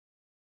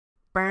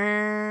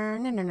Cool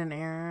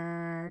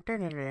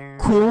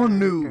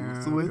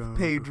News with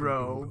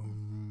Pedro.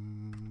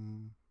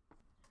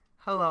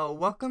 Hello,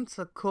 welcome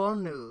to Cool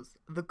News,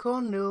 the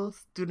cool news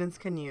students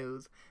can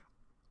use,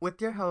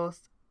 with your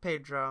host,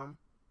 Pedro.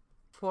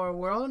 For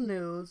world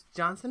news,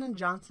 Johnson &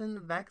 Johnson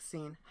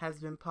vaccine has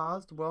been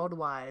paused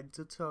worldwide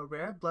due to a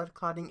rare blood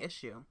clotting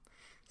issue.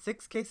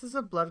 6 cases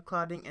of blood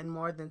clotting and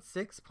more than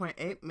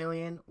 6.8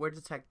 million were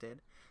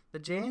detected. The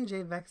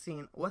J&J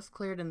vaccine was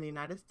cleared in the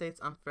United States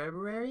on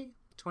February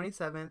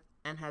 27th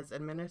and has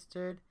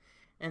administered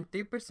in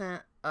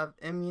 3% of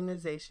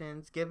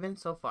immunizations given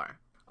so far.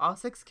 All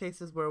 6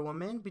 cases were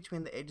women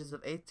between the ages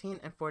of 18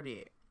 and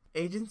 48.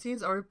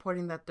 Agencies are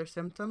reporting that their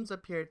symptoms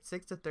appeared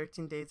 6 to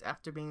 13 days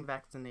after being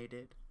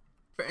vaccinated.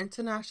 For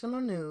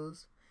international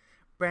news,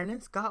 Brandon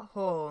Scott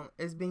Hull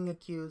is being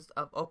accused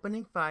of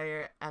opening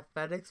fire at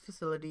FedEx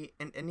facility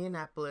in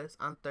Indianapolis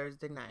on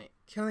Thursday night,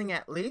 killing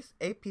at least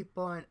 8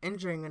 people and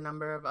injuring a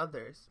number of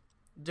others.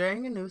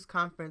 During a news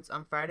conference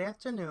on Friday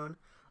afternoon,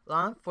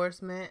 law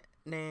enforcement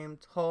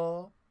named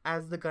Hull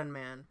as the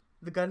gunman.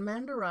 The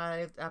gunman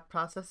arrived at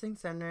processing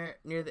center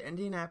near the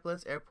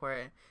Indianapolis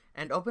airport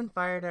and opened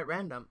fire at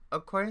random,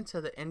 according to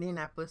the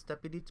Indianapolis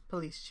Deputy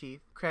Police Chief,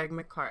 Craig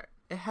McCart.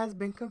 It has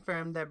been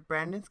confirmed that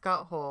Brandon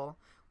Scott Hull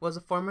was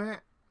a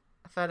former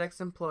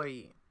FedEx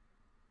employee.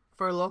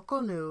 For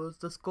local news,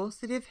 the school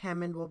city of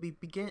Hammond will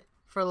begin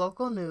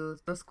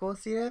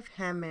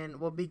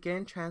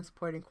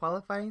transporting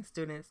qualifying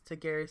students to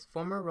Gary's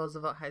former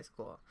Roosevelt High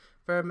School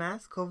for a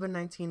mass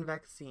COVID-19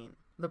 vaccine.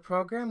 The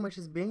program, which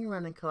is being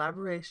run in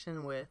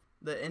collaboration with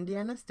the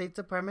Indiana State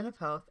Department of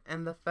Health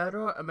and the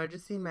Federal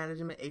Emergency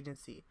Management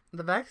Agency.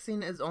 The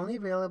vaccine is only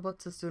available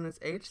to students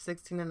aged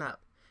 16 and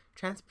up.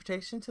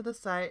 Transportation to the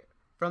site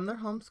from their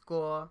home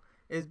school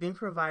is being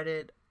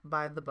provided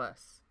by the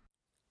bus.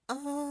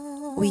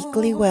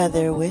 Weekly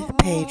weather with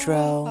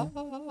Pedro.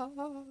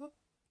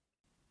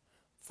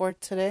 For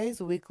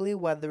today's weekly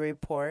weather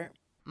report,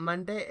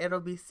 Monday it'll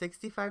be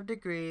 65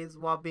 degrees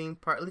while being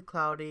partly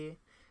cloudy.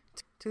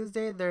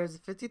 Tuesday there's a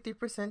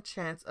 53%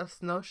 chance of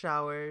snow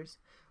showers.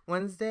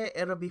 Wednesday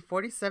it'll be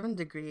 47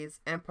 degrees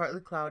and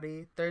partly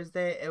cloudy.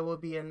 Thursday it will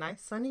be a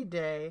nice sunny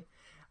day,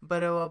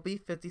 but it will be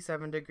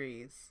 57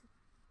 degrees.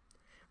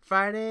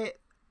 Friday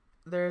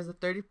there's a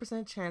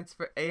 30% chance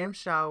for AM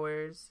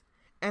showers.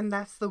 And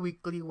that's the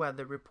weekly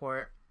weather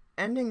report.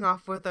 Ending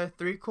off with our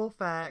 3 cool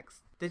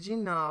facts. Did you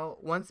know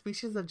one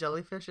species of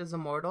jellyfish is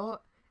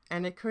immortal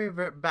and it can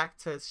revert back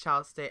to its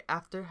child state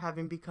after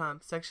having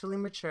become sexually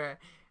mature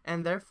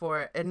and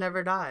therefore it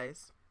never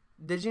dies?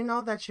 Did you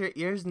know that your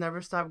ears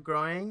never stop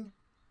growing?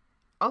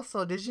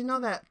 Also, did you know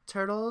that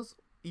turtles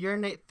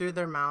urinate through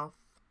their mouth?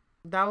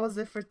 That was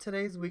it for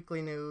today's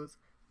weekly news.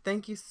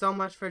 Thank you so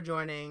much for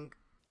joining,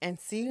 and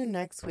see you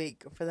next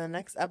week for the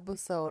next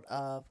episode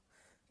of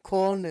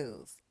Cool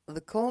News,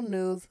 the cool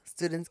news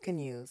students can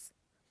use,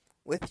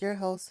 with your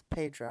host,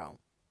 Pedro.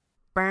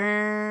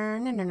 Cool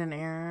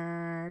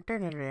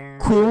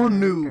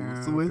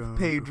News with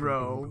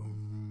Pedro.